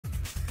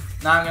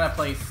Now I'm gonna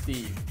play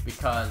Steve,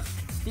 because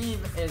Steve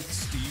is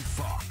Steve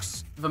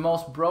Fox, the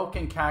most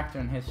broken character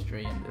in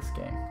history in this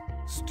game.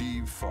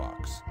 Steve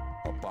Fox,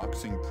 a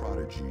boxing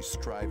prodigy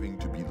striving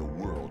to be the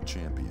world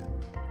champion.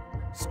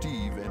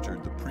 Steve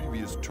entered the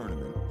previous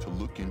tournament to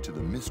look into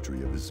the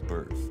mystery of his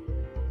birth.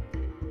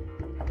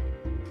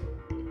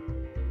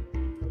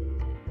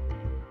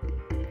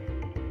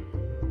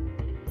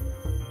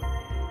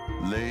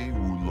 Lei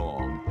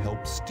Wulong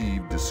helped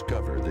Steve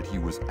discover that he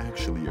was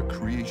actually a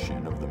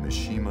creation of the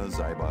Mishima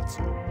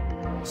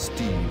Zaibatsu.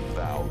 Steve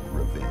vowed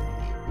revenge.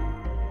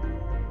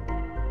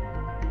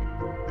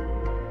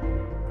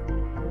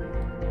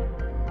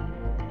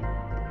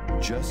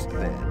 Just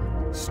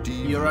then,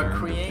 Steve You're a learned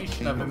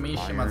creation that of the a king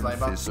Mishima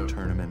Iron Fist Zaibatsu.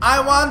 tournament, I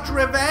want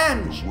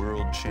revenge! the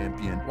world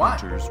champion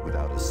What? enters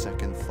without a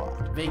second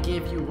thought. They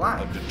give you A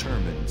life.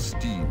 determined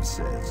Steve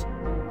says,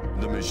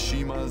 "The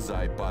Mishima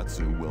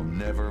Zaibatsu will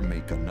never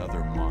make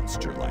another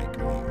monster like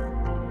me."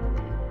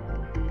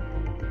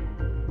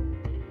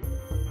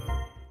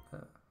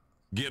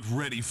 Get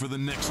ready for the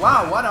next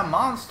Wow, what a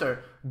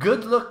monster!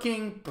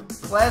 Good-looking,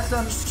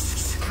 pleasant,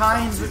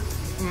 kind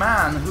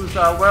man who's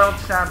a world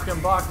champion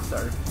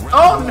boxer.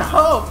 Oh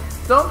no!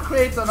 Don't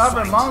create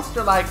another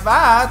monster like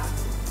that!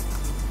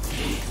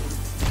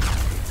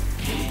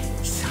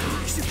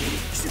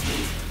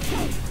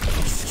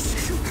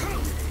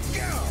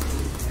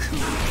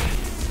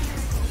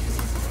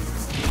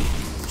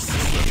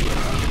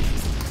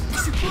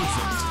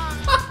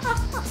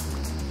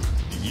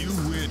 You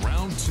win.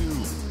 Round 2.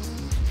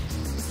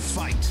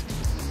 Fight.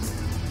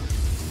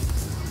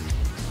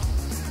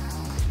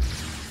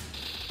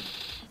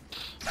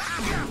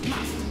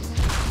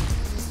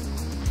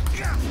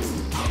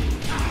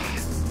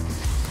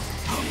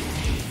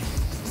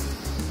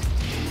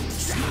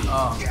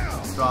 Oh,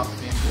 drop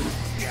him.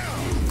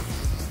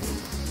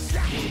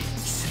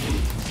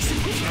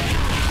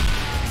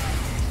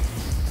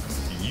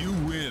 You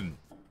win.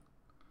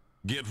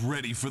 Get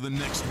ready for the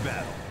next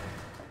battle.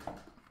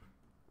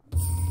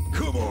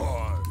 Come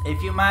on.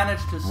 If you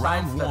manage to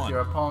Round sidestep 1. your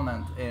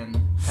opponent in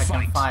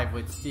Tekken Fight. 5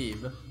 with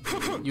Steve,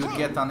 you'd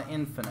get an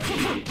infinite.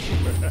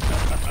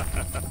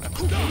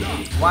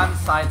 One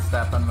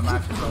sidestep and the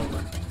match is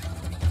over.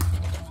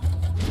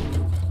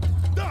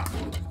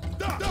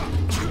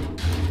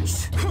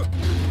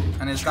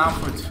 And it's down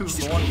for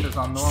 2 launches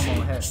on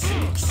normal hits.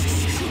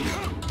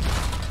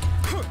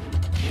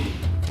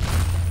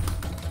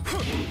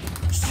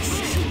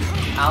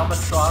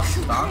 Albatross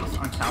stunts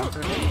on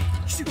counter hit.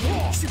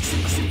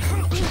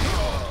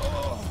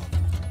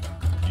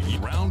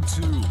 Round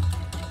 2.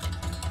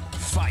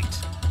 Fight.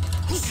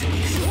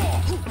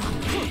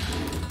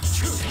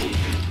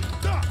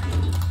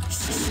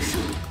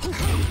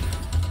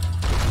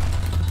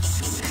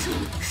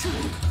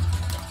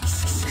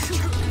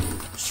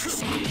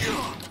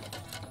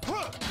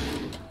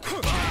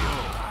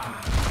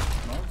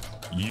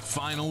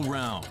 Final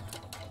round.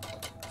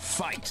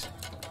 Fight.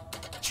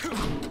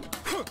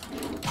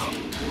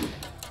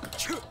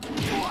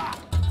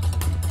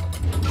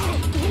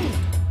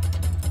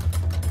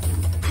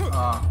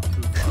 Ah,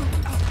 too far.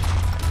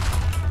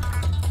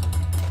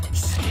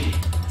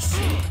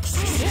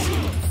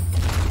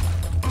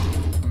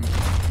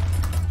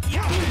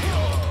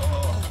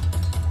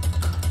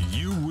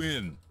 You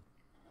win.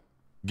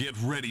 Get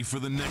ready for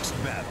the next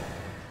battle.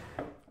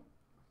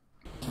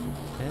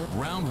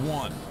 Round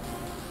 1.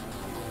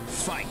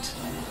 Fight.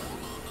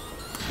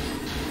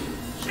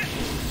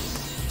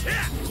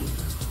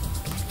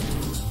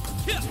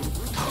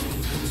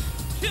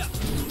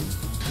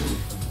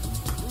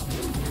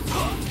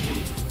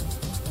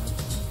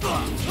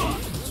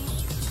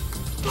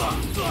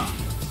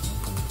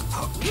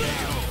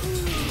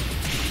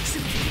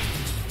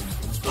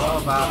 All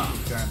about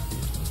guaranteed.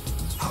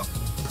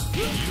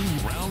 You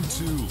round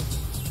 2.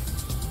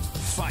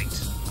 Fight.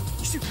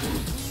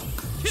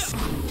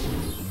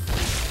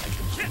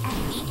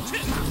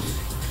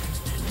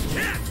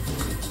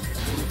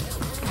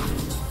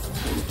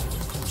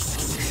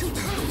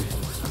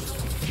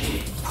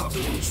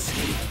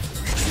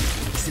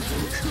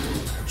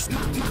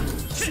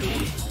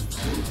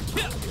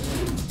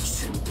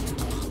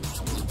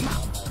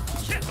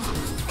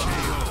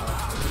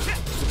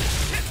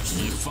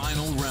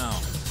 Final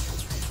round.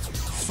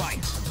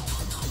 Fight.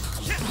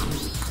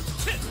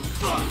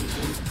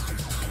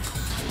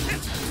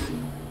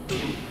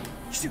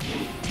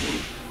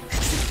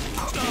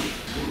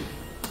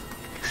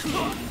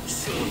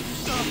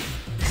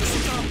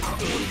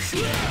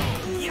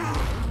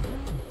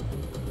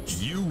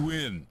 You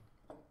win.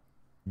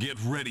 Get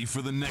ready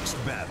for the next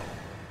battle.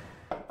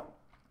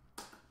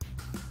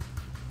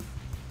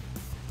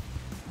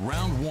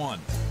 Round 1.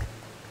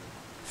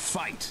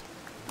 Fight.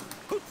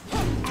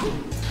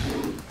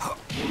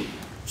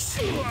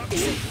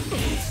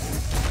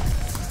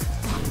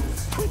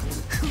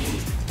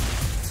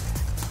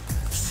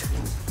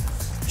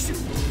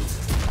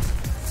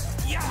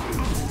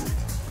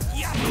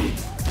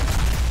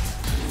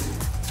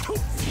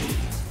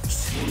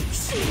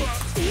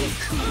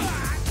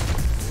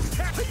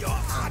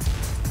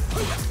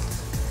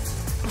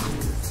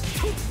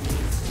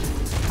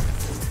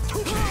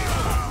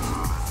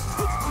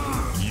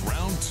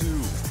 Round 2.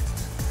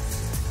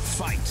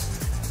 Fight.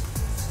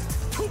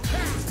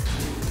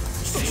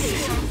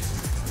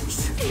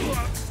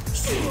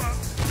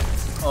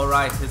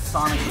 Alright, his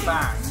Sonic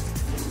Bang.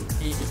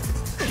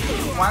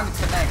 One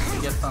connects, he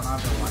gets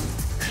another one.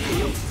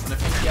 But I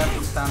think he has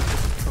to stand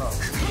pretty close.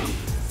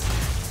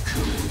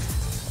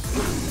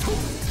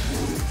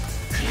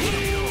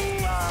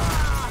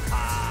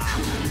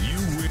 You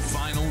win.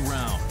 Final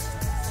round.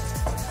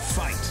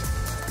 Fight.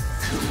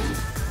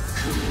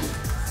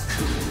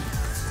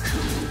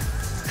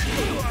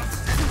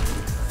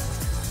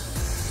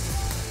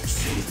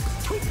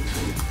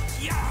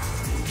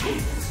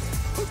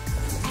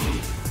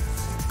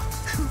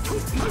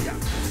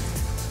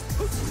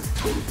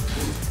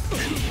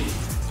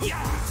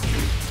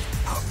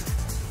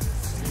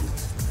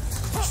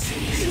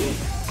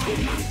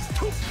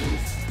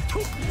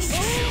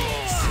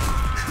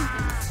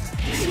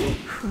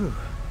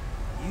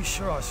 You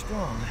sure are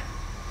strong.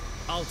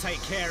 I'll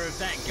take care of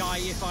that guy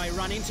if I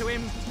run into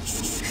him.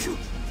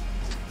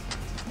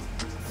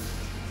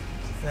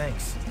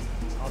 Thanks.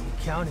 I'll be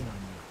counting on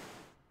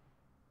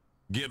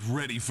you. Get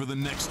ready for the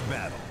next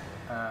battle.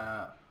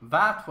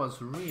 That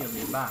was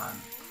really bad.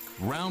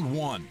 Round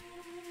 1.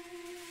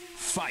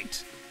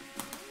 Fight.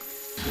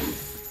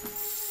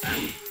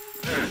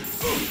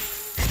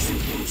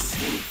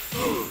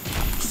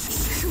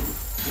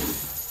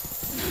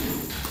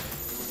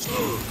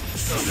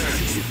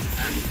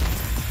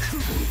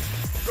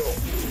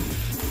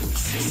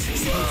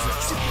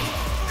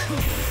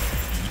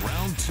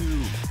 Round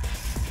 2.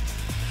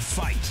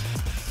 Fight.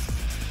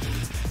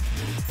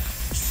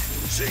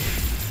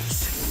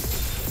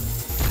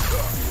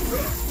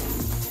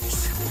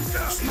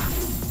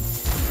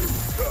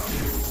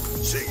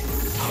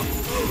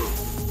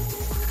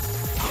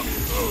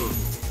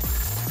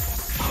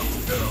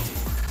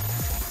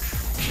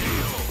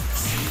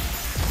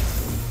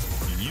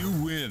 You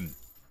win.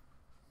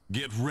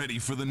 Get ready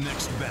for the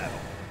next battle.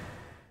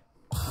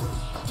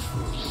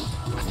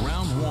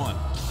 Round 1.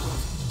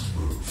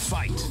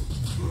 Fight.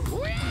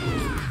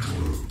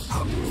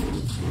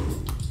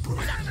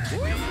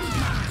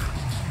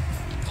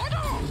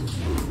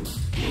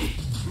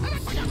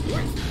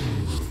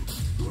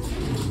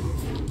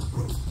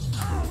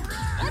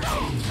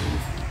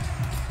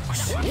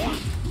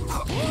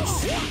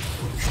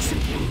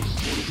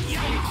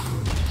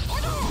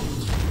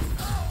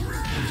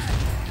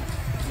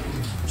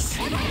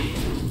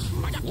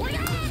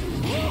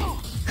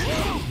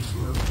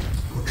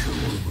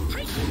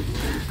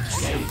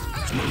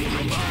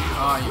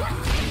 Oh,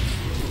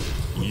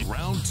 yeah.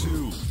 Round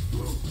 2.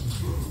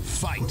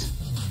 Fight.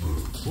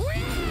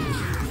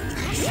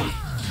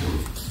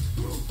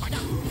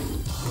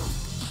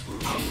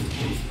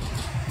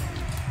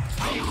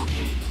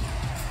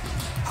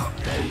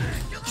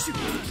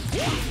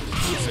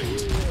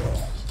 Perfect.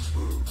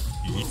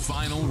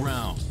 Final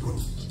round.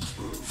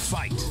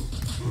 Fight.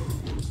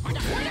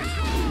 Perfect.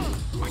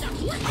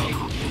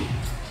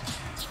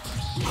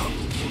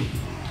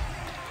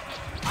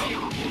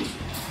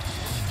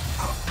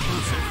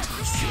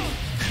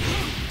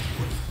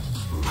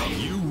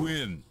 You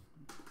win.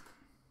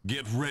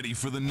 Get ready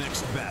for the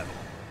next battle.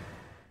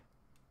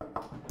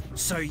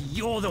 So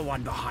you're the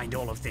one behind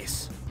all of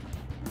this.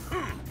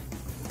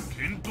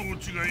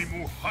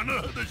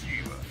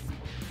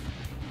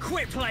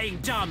 Quit playing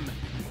dumb.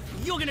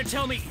 You're gonna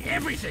tell me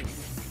everything.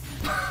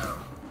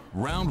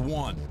 Round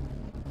 1.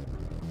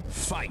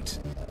 Fight.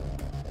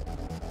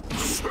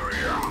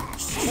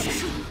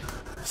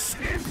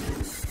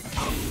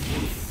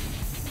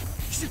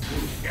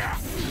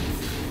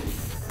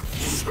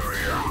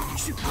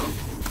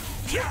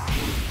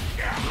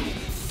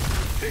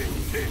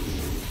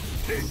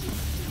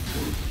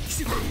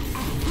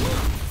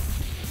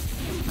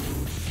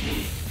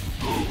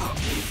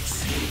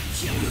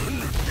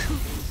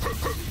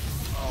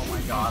 Oh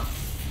my god.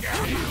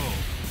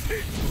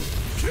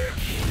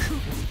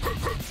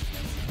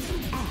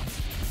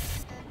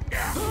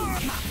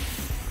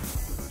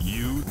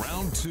 You.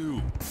 Round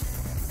 2.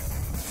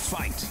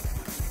 Fight.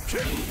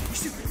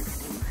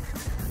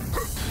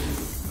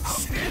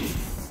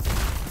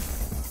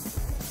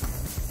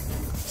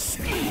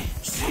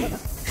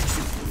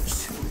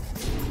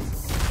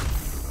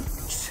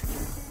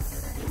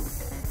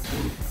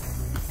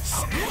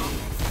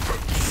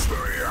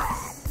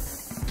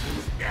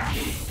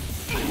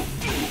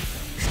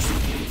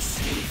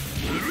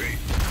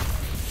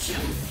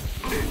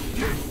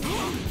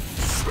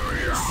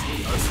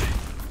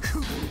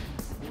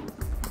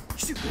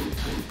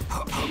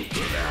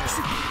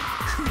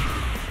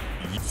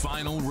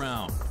 Final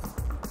round.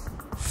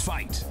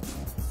 Fight.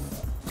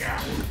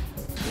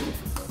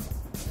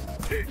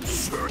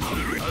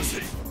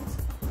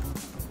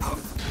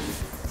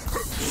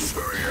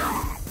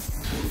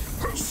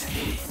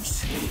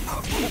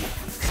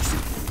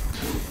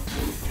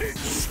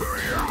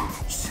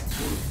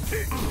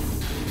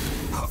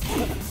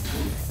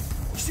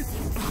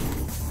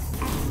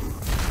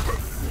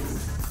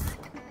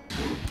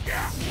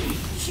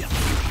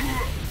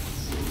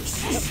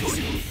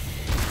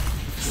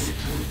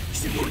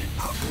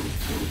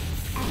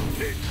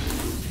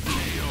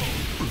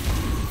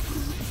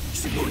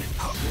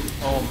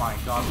 Oh my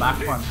god,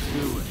 that one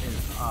too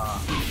is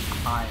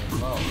high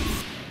and low.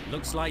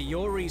 Looks like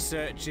your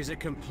research is a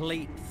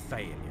complete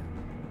failure.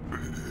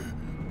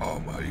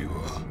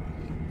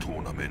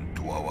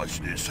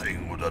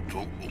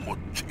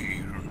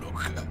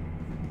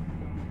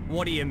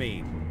 What do you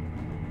mean?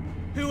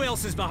 Who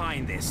else is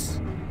behind this?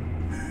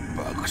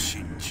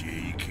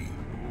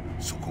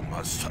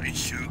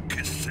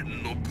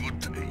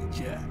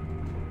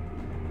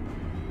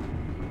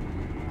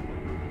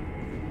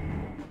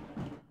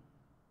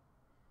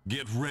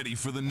 Get ready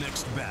for the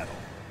next battle.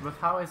 But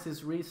how is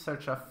his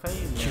research a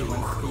failure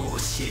when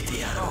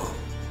Steve... Oh,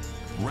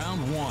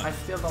 Round 1. I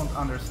still don't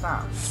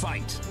understand.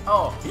 Fight.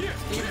 Oh,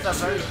 Steve's a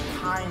very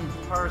kind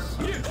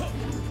person.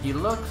 He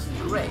looks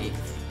great.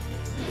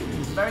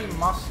 He's very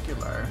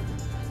muscular.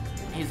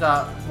 He's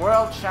a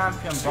world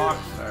champion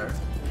boxer.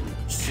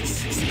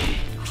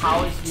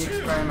 How is the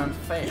experiment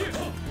failed?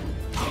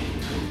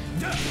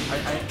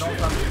 I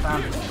don't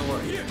understand the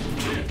story.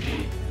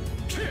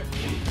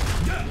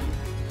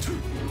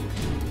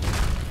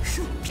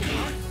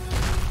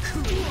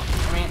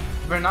 I mean,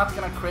 we're not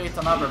gonna create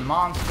another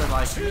monster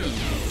like me.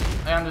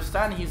 I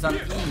understand he's an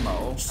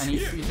emo and he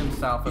sees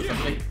himself as a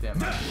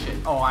victim and shit.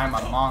 Oh, I'm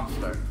a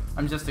monster.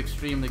 I'm just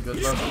extremely good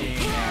looking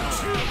and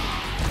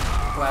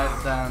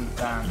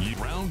pleasant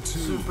and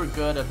super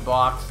good at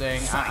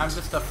boxing. I'm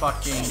just a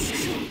fucking...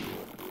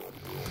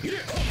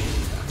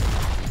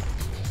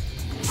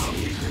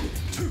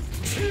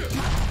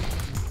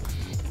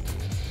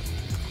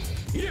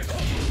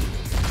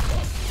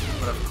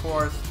 But of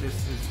course, this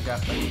is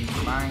Japanese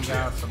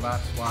manga, so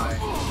that's why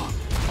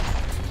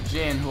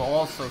Jin, who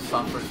also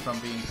suffers from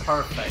being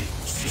perfect,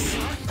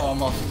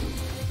 almost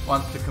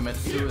wants to commit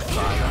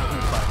suicide.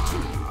 And he's like,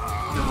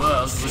 the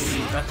world would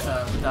be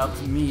better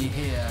without me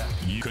here.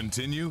 You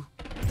continue?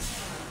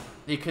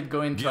 He could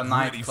go into Get a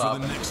nightclub ready for the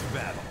and next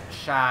battle.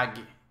 shag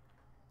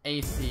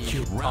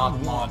 80 top Round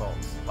 1.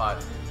 models,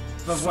 but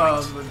the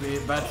world would be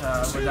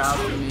better without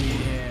me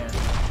here.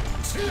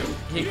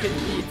 He could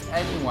beat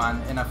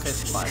anyone in a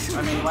fist fight.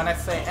 I mean, when I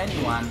say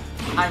anyone,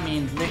 I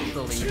mean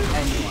literally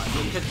anyone.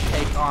 He could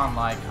take on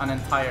like an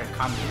entire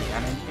country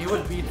and he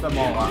would beat them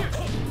all up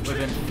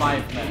within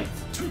 5 minutes.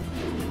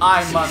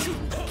 I must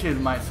kill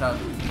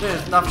myself.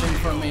 There's nothing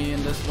for me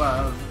in this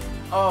world.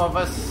 Oh,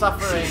 the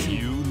suffering.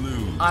 You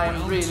lose.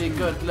 I'm really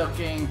good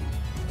looking.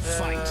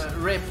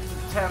 Ripped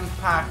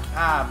 10-pack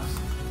abs.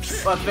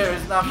 But there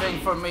is nothing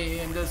for me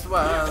in this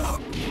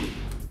world.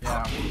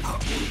 Yeah,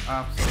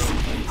 absolutely.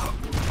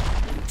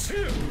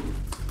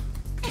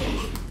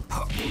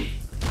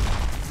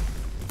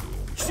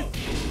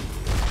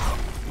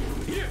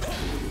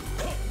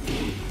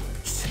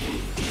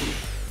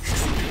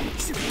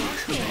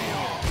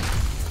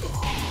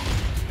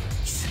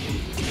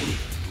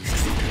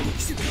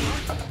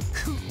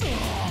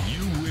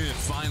 You win.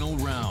 Final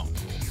round.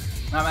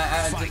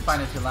 I just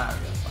find it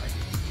hilarious. Like,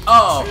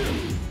 oh,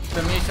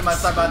 the Mishima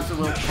Sabatsu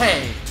will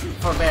pay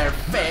for their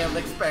failed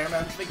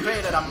experiments. They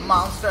created a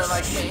monster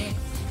like me.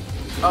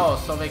 Oh,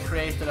 so they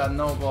created a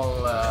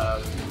noble,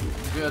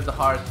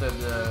 good-hearted,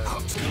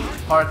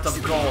 heart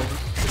of gold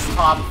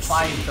top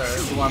fighter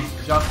who wants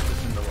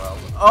justice in the world.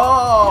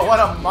 Oh, what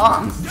a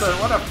monster!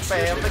 What a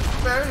failed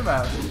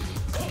experiment!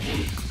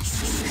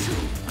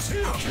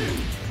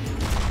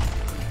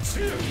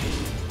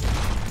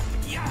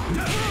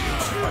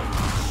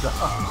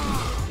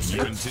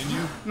 You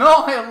continue?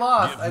 No, I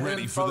lost! Get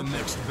ready for the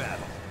next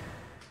battle.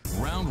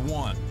 Round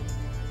 1.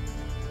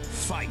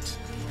 Fight.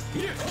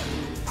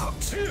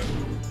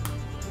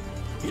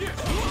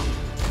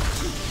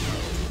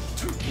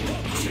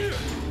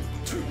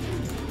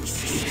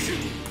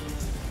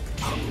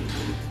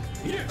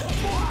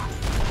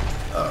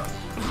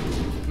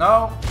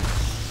 No.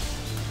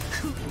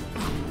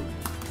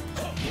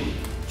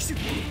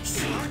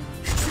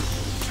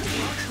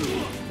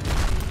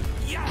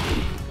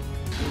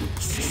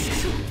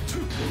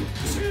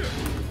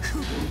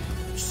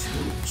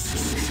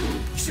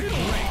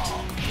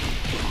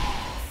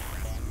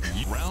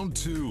 Round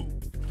 2.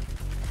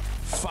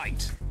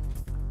 Fight.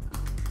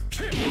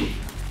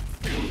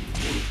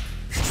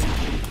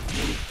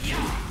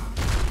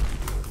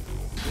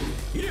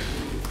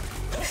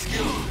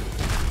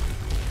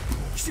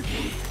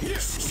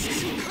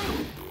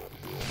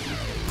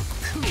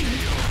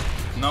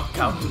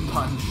 Knockout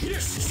punch.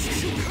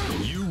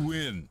 You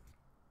win.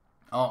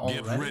 Oh,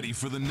 Get ready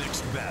for the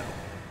next battle.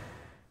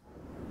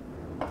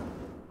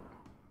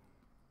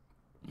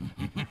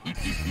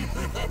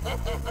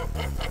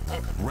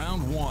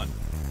 Round 1.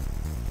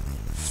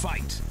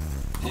 Fight.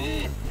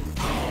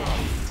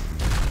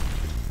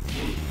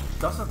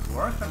 Doesn't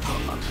work until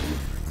punch.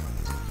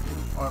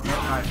 Or maybe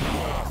I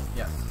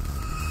yes.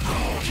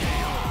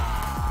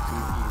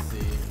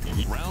 Too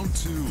easy. Round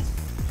 2.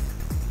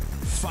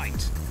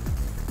 Fight.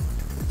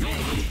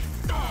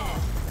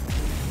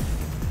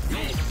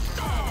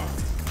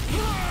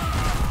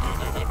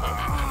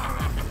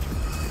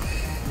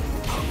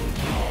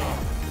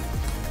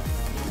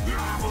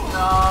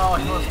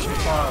 he was too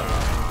far away.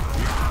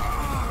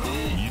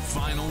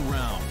 Final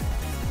round.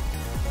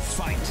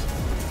 Fight.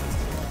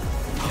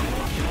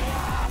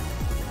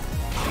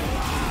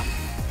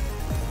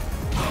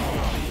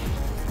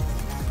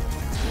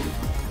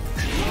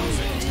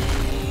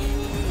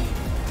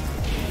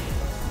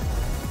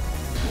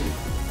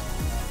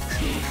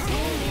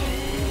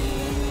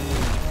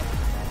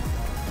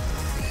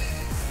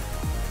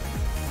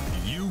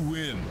 You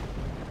win.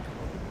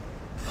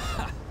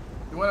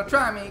 You wanna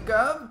try me,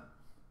 Gov?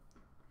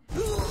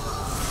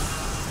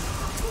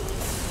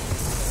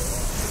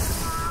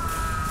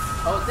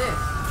 Oh,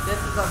 this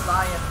is a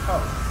Diet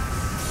Coke.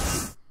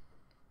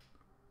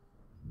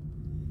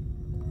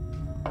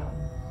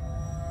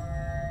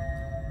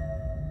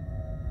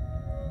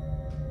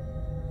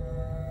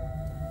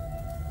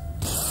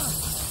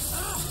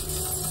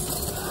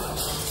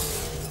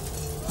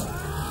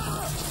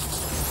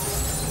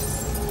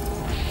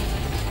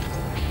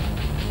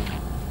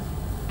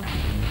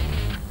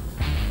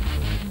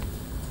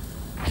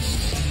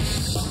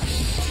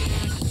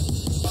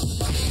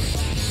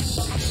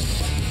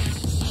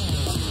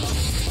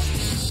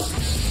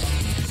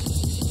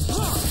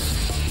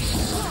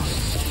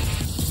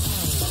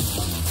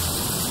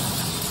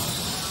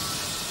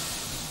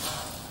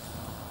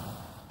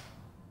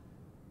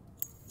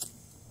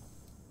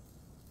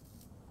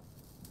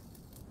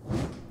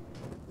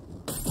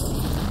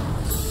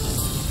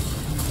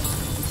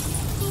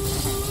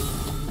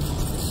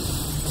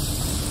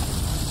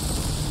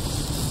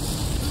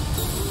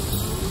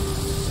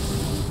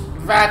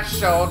 That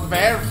showed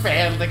their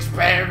failed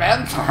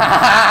experiment.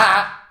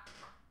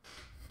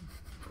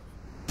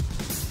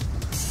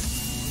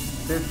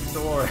 This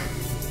story.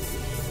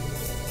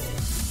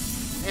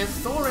 His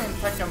story in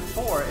Tekken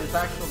 4 is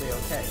actually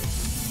okay.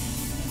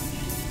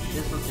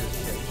 This was just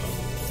shit though.